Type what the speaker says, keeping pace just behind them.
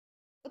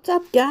What's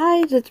up,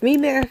 guys? It's me,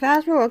 Mary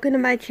Phasma. Welcome to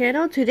my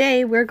channel.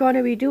 Today we're going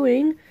to be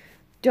doing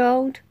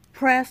Don't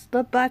Press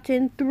the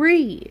Button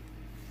 3.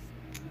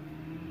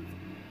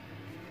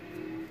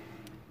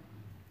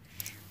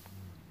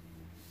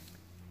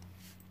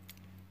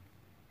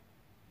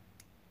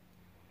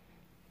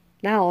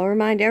 Now, I'll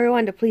remind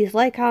everyone to please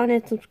like, comment,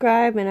 and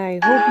subscribe, and I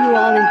hope you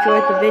all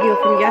enjoyed the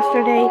video from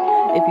yesterday.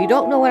 If you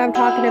don't know what I'm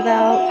talking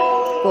about,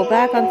 go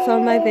back on some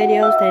of my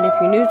videos, and if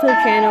you're new to the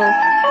channel,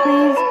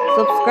 please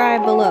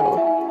subscribe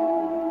below.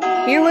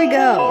 Here we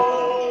go.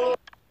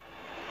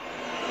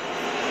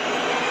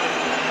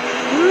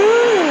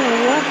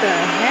 Ooh, what the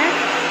heck?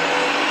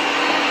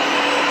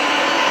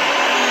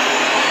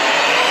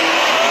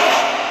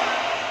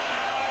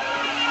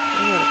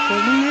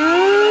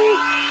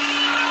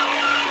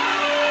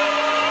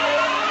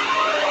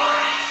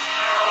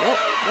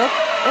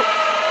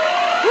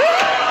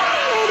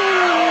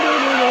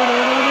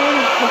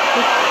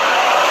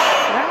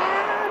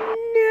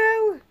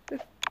 No!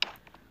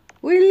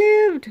 We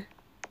lived!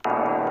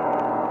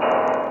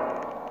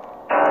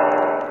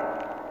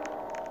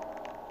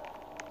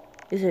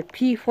 Is it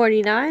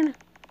P49?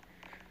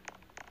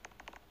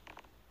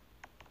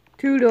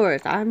 2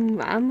 doors. I'm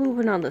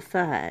moving on the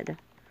side.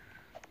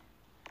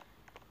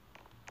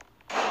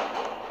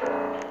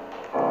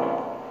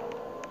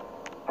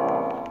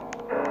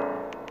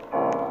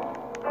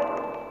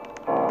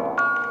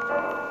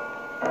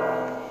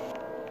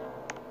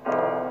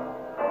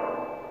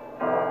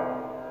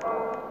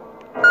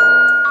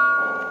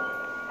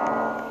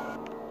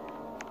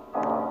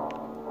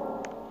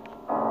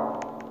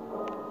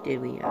 Did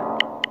we escape?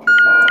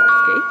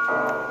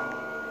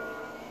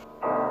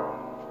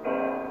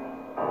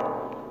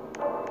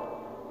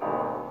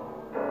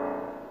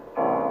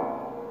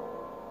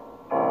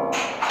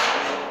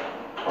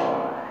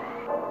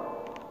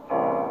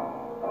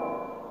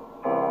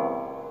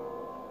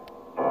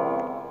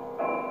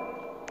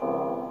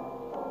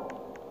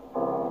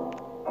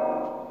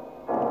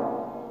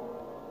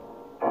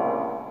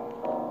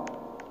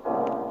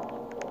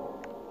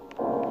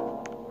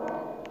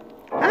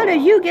 How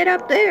did you get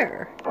up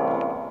there?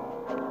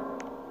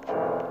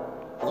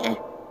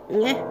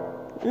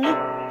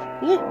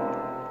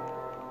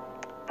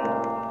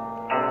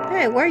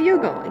 Hey, where are you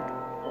going?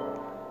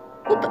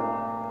 What the?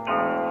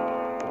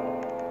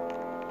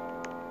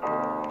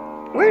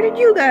 Where did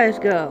you guys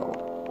go?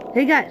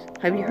 Hey guys,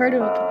 have you heard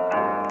of it?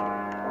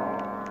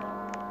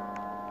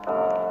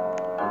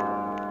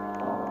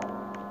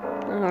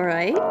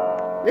 Alright.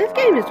 This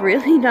game is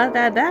really not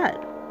that bad.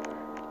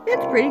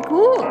 It's pretty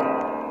cool.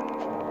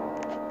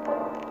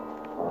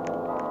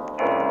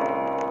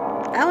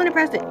 I want to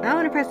press it. I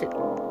want to press it.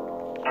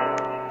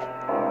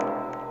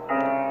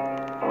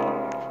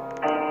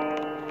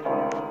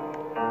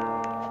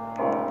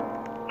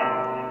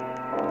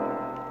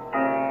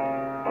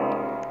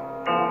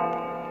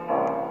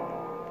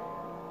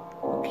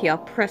 Okay, I'll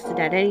press it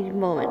at any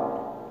moment.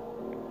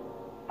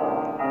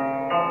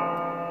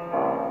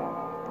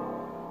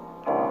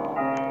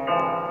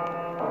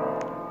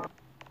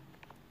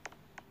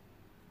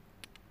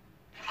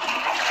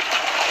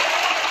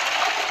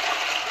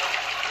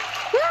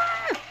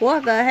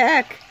 What the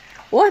heck?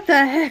 What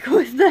the heck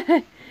was that?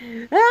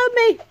 Help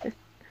me!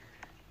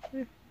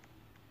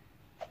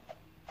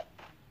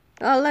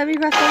 Oh, let me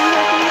press it.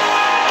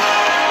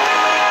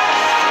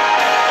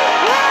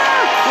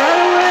 Run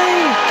away!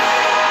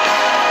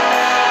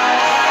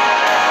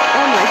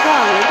 Oh my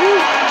god, are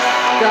these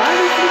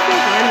guys or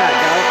something? I'm not,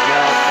 no.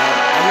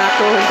 I'm not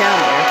going down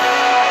there.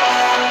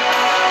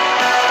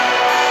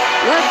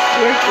 Look,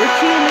 we're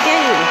cheating the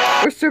game.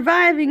 We're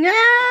surviving.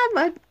 Ah,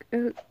 my,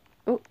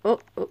 oh.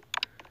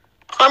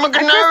 I'm a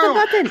gnome,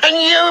 and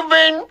you've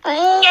been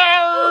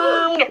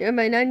gnomed! You're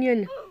my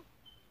onion.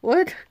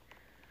 What?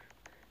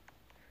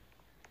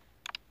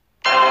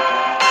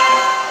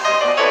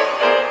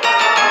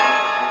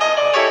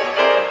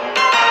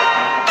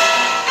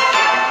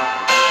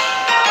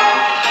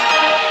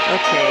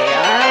 Okay,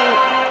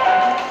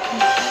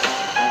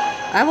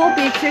 I won't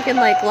be a chicken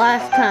like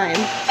last time.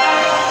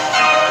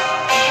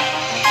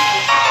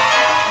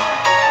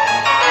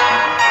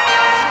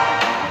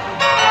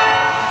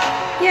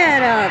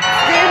 Get up!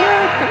 Stand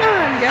up! Come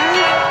on,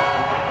 guys!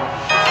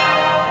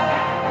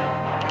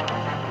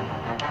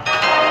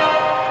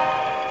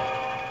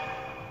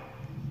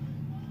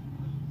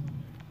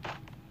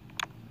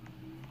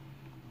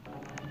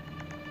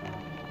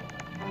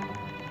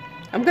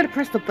 I'm gonna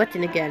press the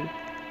button again.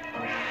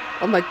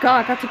 Oh my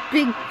god, that's a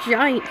big,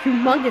 giant,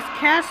 humongous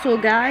castle,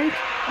 guys!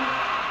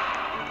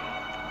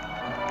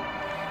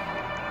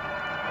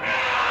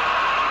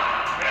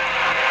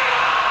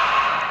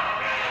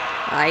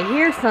 I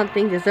hear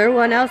something. Does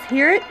everyone else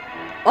hear it?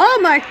 Oh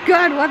my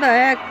god, what the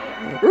heck?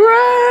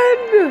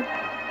 Run!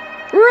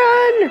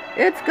 Run!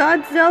 It's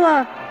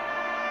Godzilla!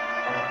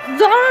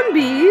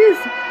 Zombies!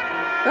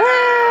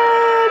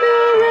 Ah,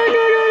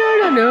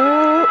 no.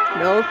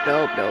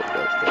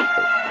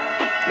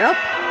 Nope.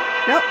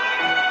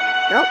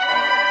 No!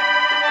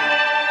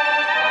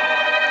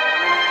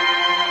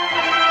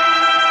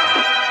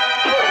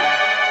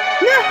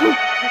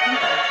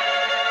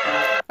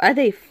 Are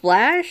they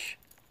Flash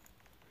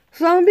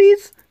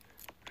zombies?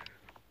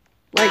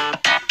 Like,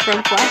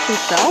 from Flash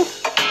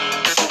himself?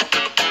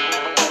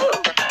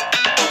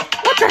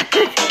 What the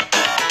heck?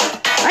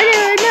 I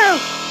didn't know!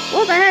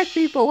 What the heck,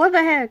 people? What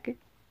the heck?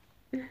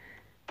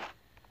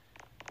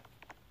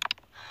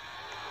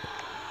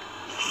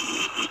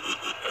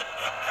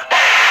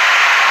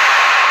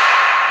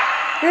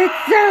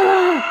 It's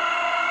Zilla!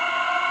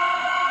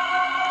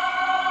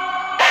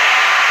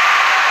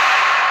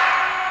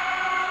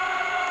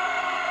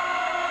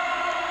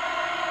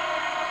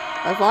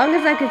 As long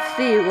as I can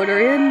see what are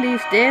in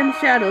these damn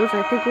shadows,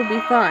 I think we'll be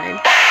fine.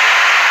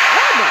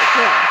 Oh my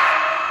gosh!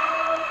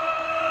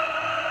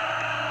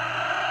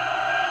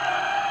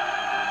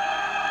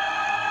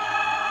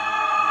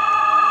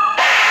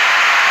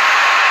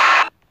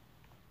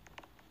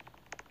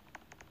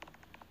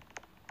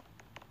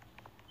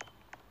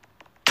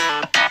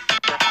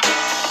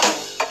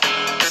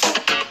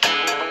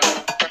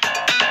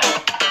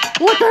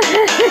 What the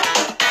heck?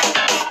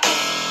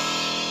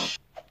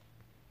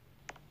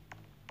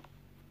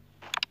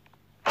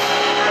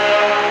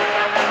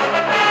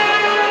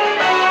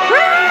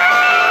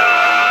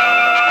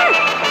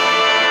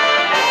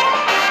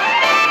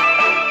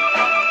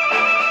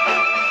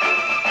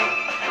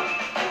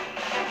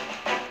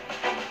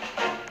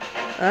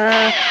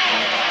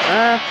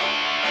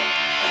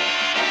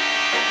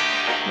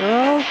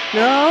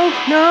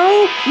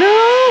 No!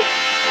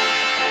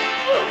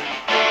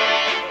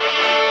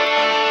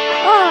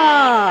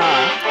 Ah!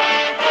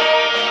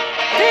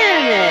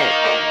 Damn it!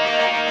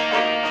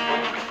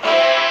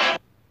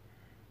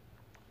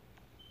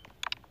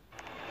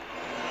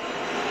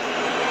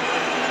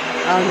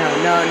 Oh no,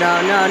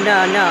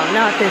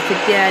 not this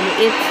again.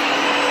 It's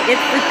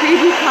the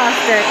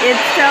creepypasta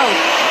itself.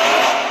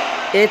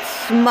 It's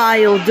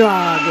Smile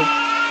Dog.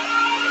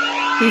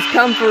 He's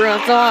come for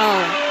us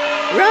all.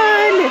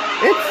 Run!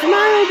 It's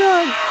Smile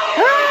Dog!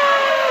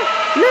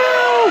 Ah!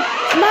 No!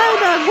 Smile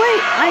Dog,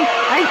 wait!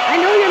 I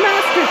know your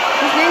master.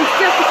 His name's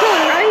Jeff the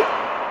Killer, right?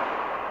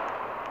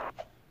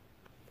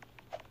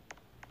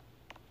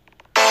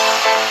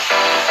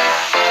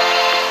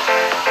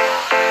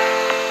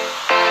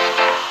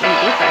 Wait,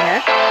 what the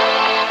heck?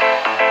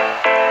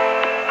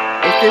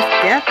 Is this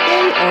Death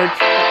Day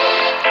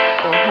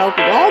or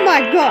helping? Oh my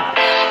gosh!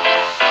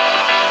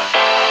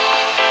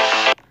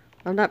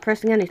 I'm not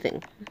pressing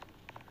anything.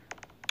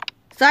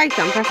 Psych,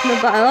 I'm pressing the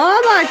button.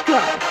 Oh my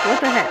gosh! What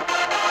the heck?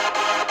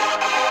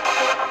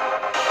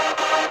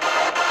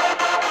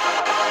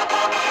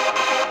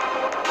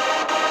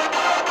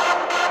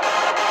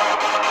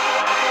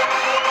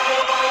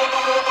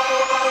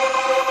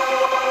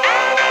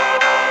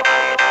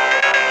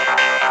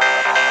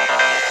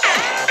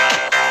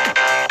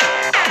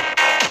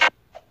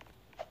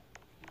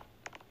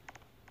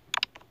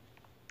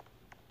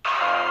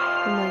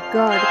 Oh my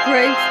god,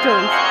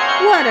 gravestones!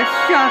 What a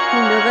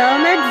shocking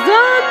development!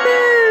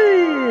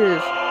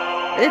 Zombies!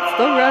 It's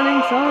the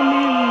running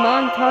zombie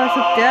montage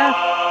of death.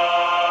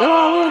 They're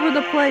all over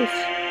the place.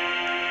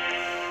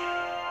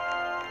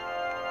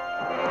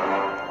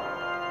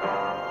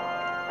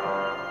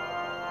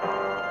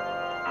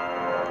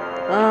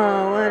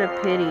 Oh, what a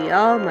pity.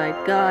 Oh my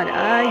god.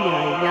 Ay,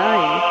 ay,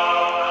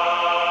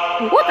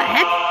 ay. What the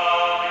heck?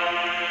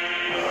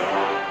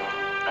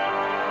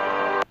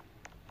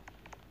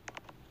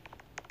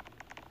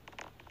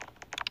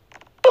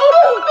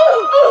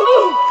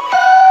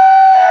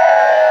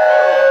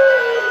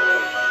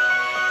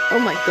 Oh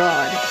my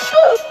god.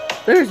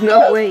 There's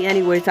no way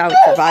anyways I would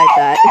survive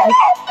that.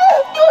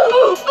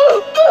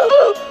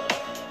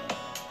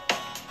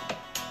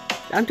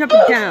 I'm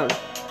jumping down.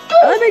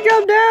 Let me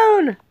jump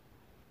down!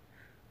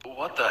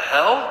 What the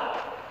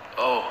hell?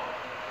 Oh,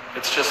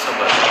 it's just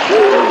somebody.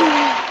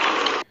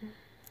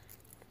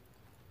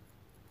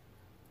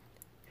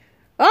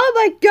 Oh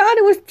my god,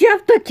 it was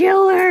Jeff the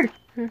Killer!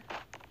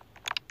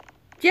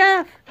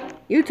 Jeff,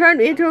 you turned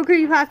me into a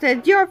creepypasta.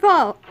 It's your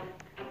fault.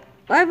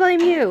 I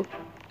blame you.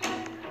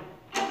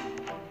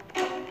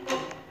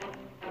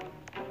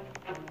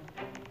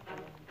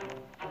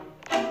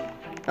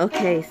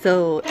 Okay,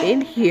 so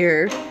in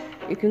here,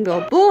 you can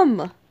go boom!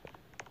 What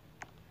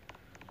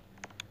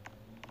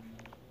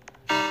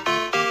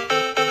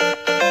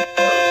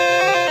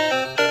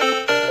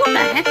the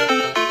heck?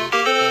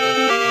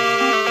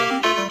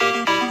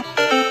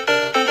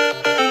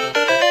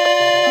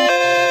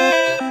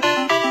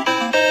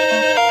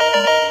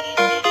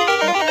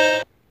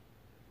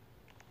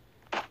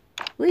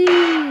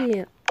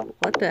 Whee!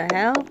 What the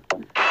hell?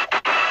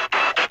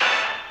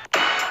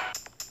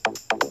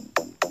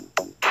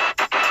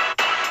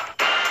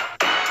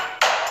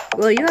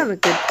 Well, you have a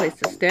good place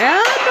to stay.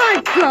 Oh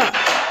my god!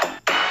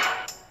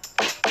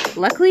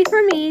 Luckily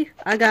for me,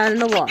 I got in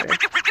the water.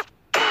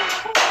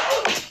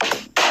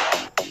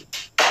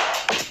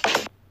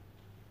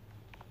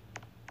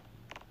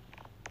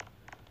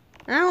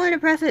 I don't want to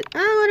press it. I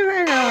don't want to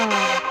press it.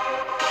 Oh.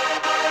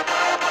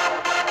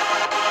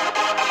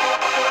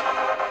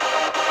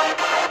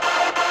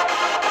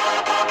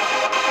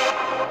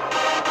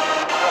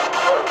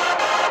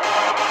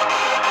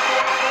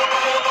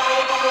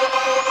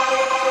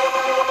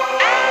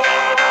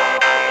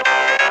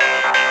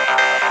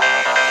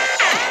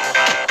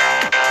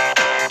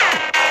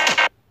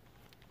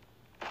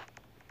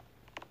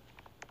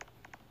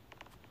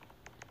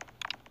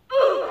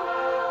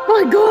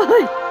 my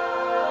god!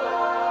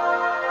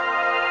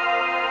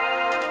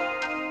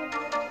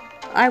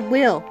 I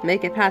will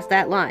make it past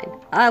that line.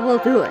 I will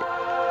do it.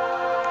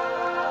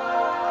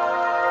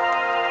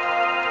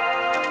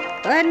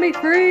 Let me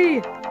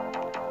free!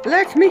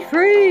 Let me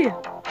free!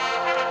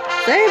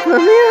 Save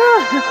Lamia!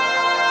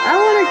 I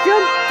want to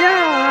jump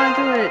down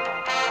onto it.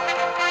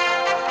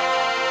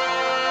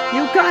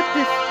 You got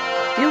this.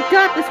 You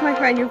got this, my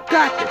friend. You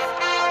got this.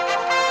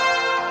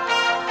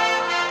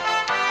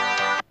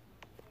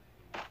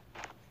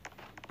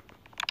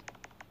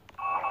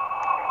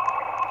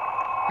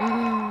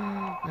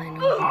 I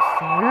know this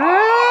song. No.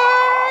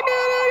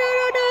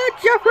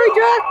 Jeffrey,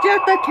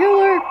 Jeff the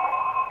killer.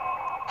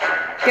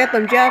 Get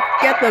them, Jeff.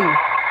 Get them.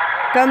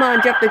 Come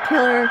on, Jeff the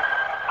killer.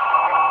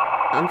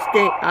 I'm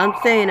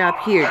staying up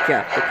here,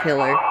 Jeff the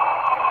killer.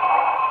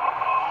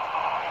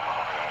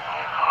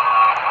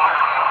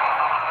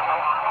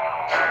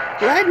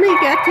 Let me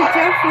get to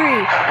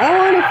Jeffrey. I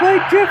want to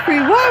fight Jeffrey.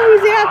 Why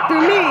was he after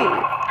me?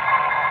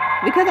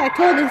 Because I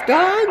told his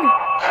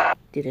dog?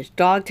 Did his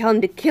dog tell him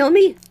to kill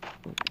me?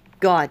 Oh,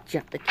 God,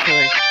 Jeff the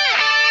killer.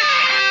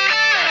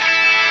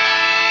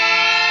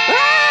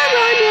 Ah,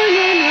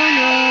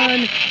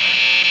 run.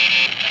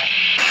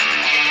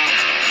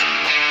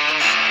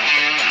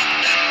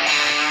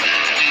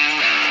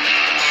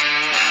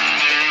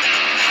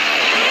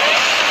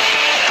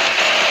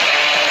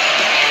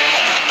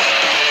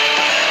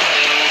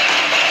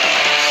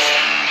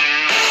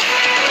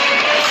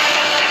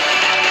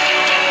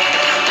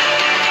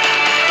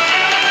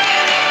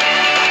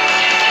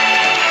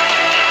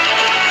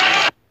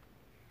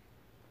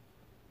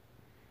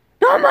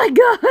 Oh my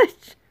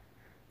gosh!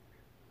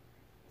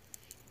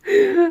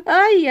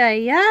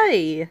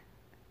 Ay.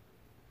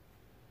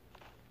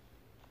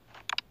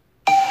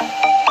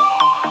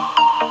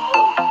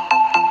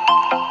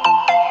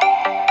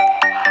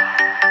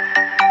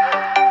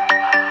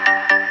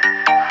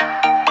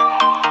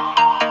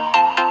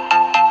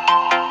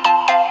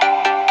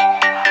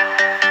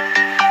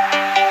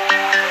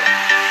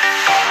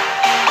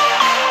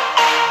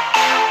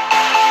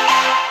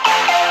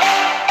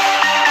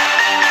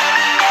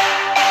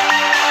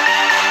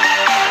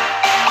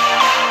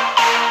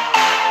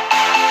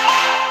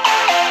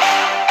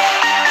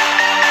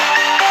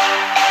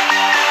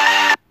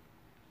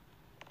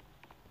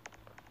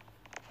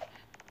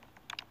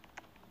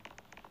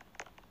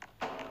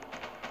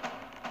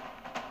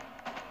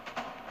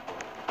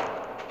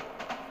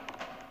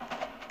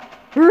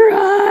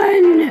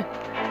 Run!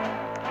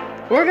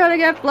 We're gonna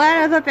get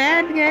flat as a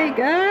pancake.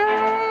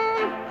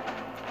 Ah!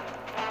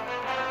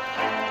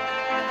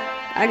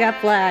 I got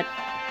flat.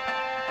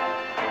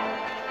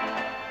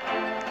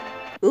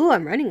 Ooh,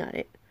 I'm running on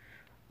it.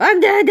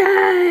 I'm gonna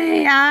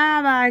die!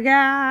 Oh my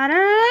god!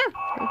 Ah!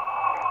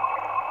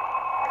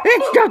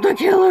 It's Jeff the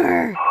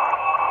Killer!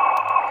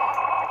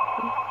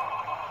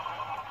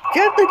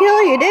 Jeff the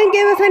Killer, you didn't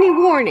give us any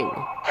warning.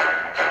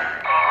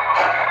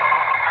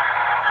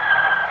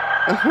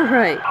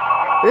 Alright,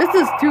 this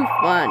is too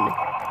fun.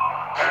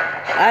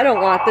 I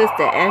don't want this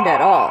to end at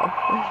all.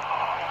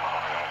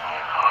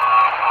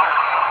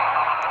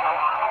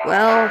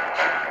 Well...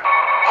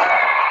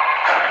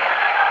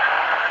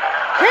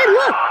 Hey,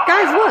 look!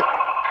 Guys, look!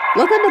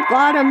 Look at the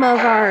bottom of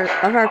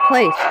our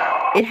place.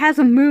 It has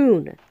a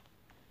moon.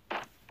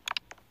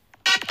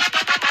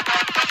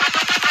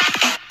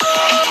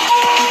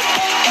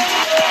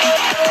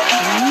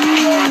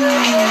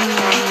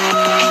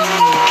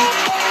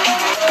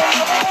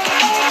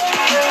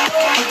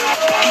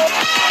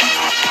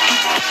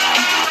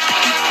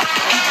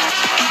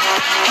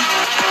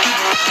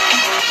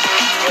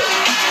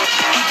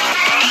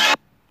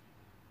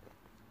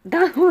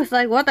 That was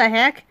like, what the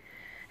heck?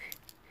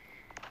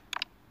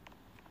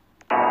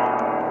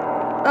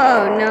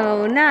 Oh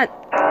no, not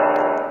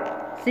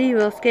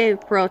Zero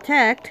Escape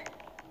Protect.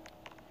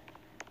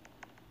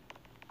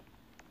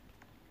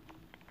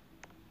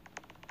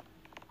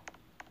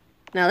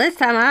 Now this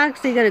time I'm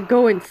actually gonna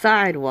go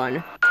inside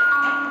one.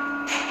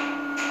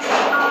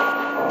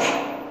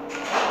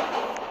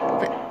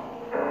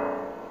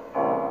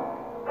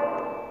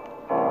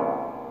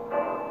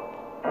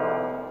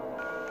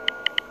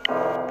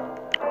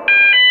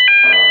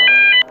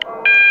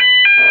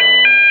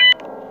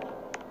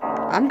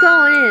 I'm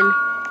going in.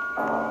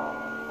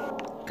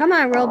 Come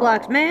on,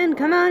 Roblox man,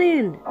 come on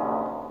in.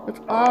 Let's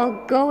all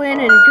go in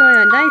and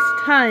enjoy a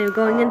nice time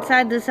going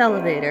inside this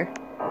elevator.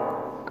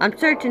 I'm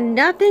certain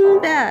nothing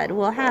bad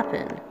will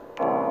happen.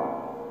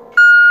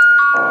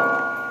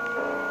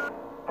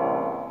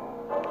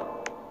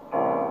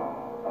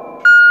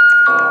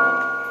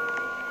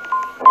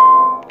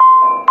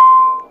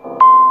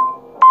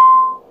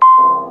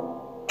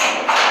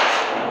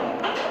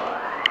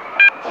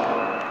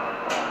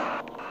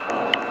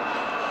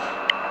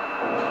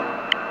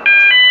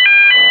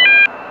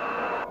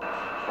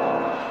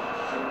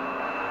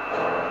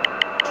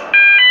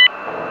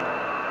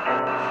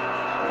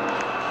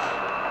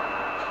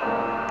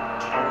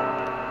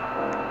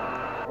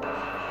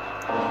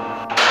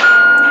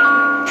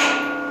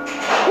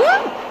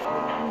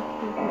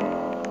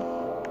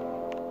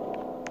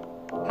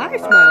 Hi,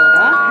 Smile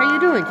Dog. How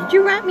you doing? Did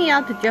you rat me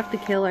out to Jeff the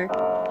Killer?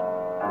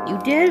 You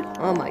did?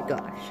 Oh my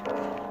gosh.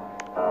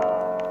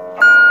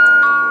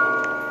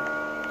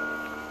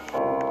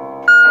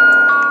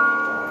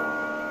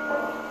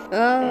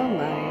 Oh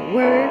my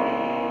word.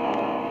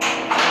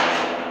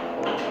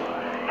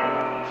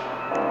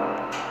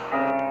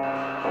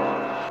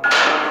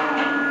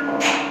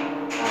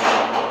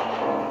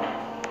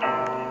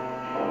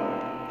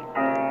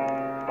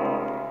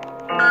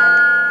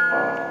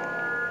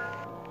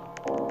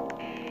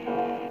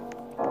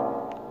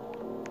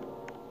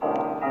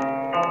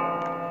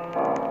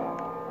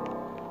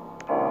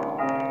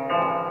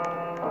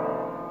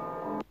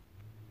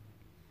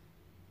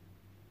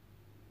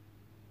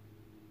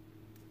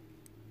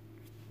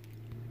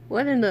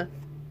 What in the...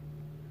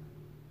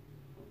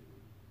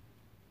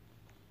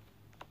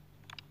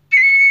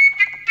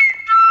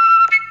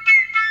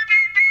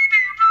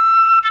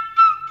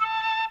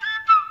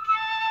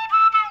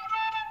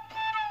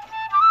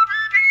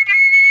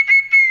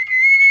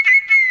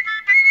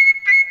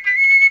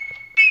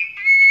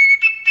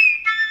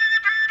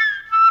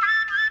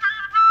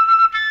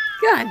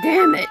 God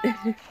damn it!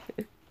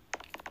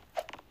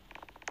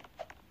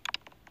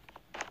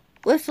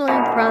 Whistling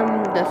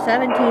from the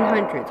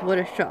 1700s. What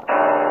a shock.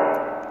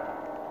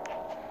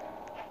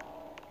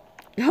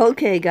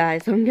 Okay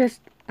guys,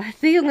 I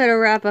think I'm gonna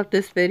wrap up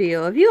this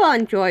video. If you all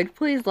enjoyed,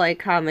 please like,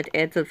 comment,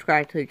 and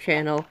subscribe to the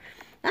channel.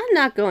 I'm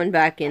not going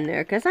back in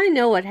there, because I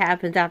know what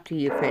happens after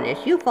you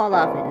finish. You fall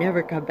off and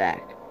never come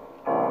back.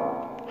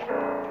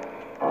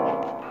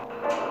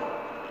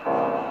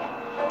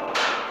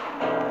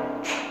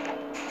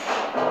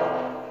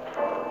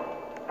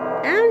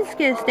 I'm just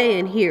gonna stay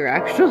in here,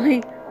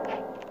 actually.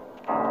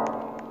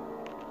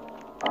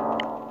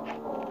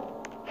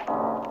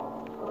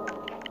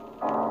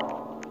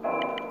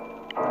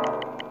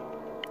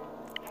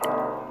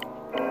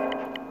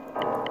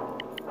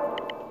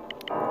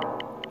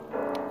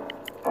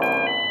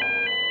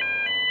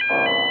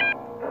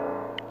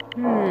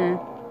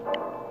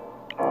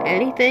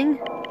 Anything?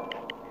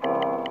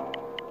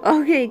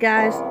 Okay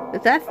guys,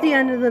 if that's the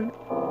end of the...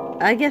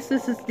 I guess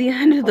this is the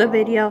end of the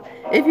video.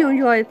 If you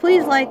enjoyed,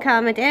 please like,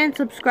 comment, and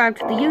subscribe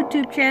to the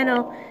YouTube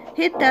channel.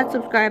 Hit that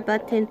subscribe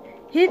button.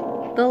 Hit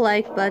the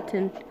like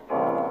button.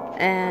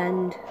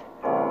 And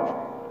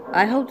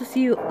I hope to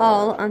see you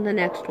all on the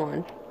next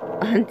one.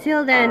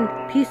 Until then,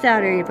 peace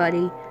out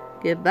everybody.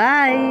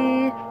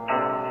 Goodbye.